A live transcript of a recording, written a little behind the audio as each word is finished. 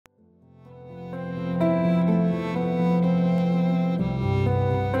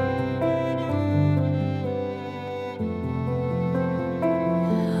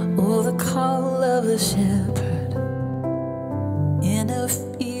a shepherd in a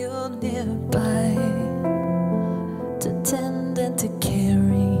field nearby to tend and to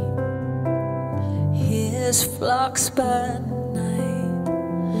carry his flocks by night.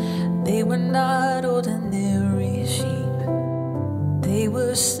 They were not ordinary sheep, they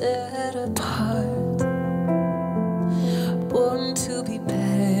were set apart, born to be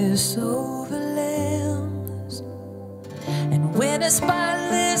Passover lambs. And when a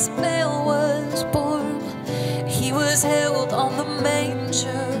spotless male was born, he was held on the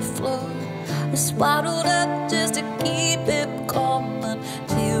manger floor, swaddled up just to keep him calm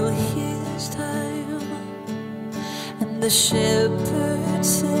until his time. And the shepherd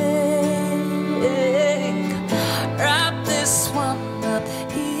sang, wrap this one up,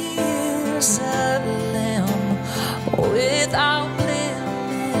 he is a lamb without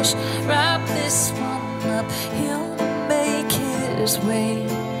blemish. Wrap this one up, he'll make his way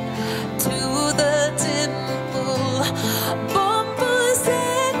to the temple. Born for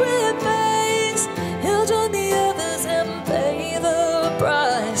sacrifice, he'll join the others and pay the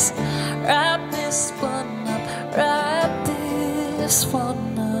price. Wrap this one up, wrap this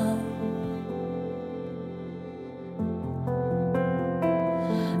one up.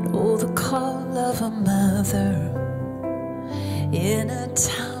 Oh, the call of a mother in a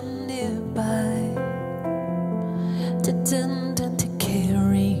town nearby to tend and to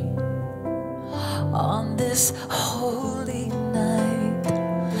carry on this holy night.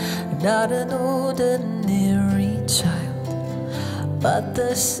 Not an ordinary child, but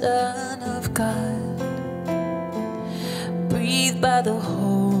the Son of God, breathed by the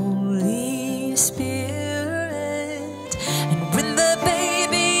Holy Spirit. And when the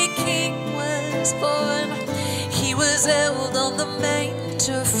baby king was born, he was held on the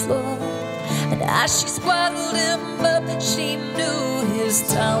manger floor. And as she swaddled him up, she knew his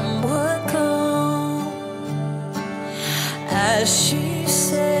time would come. As she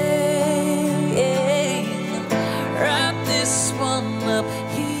sang, wrap this one up,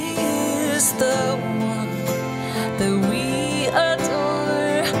 he is the one that we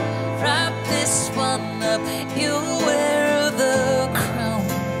adore. Wrap this one up, you'll wear the crown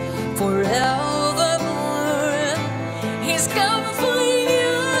forevermore. He's come for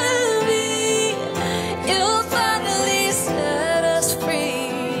you and me, you'll finally set us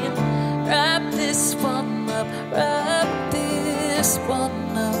free. Wrap this one up, wrap this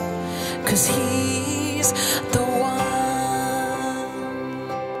one up, 'cause he's the one.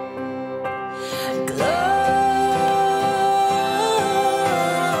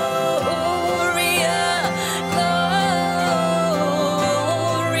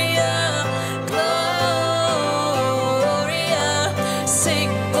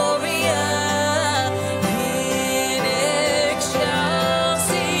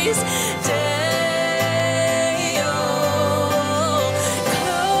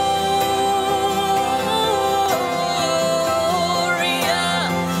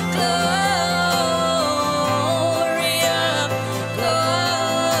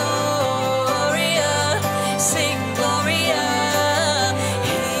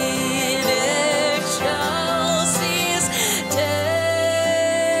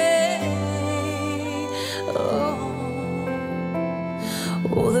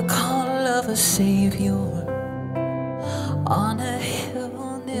 Oh, the call of a Savior on a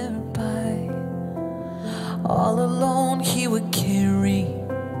hill nearby. All alone he would carry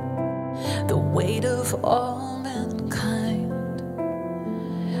the weight of all mankind,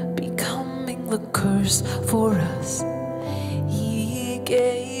 becoming the curse for us. He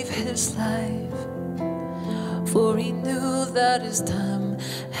gave his life, for he knew that his time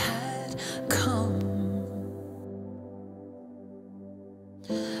had come.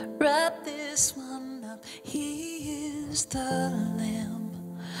 Wrap this one up, he is the Lamb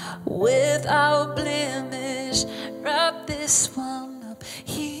without blemish. Wrap this one up,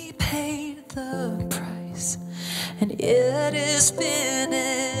 he paid the price, and it is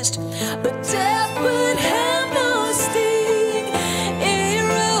finished. But death would have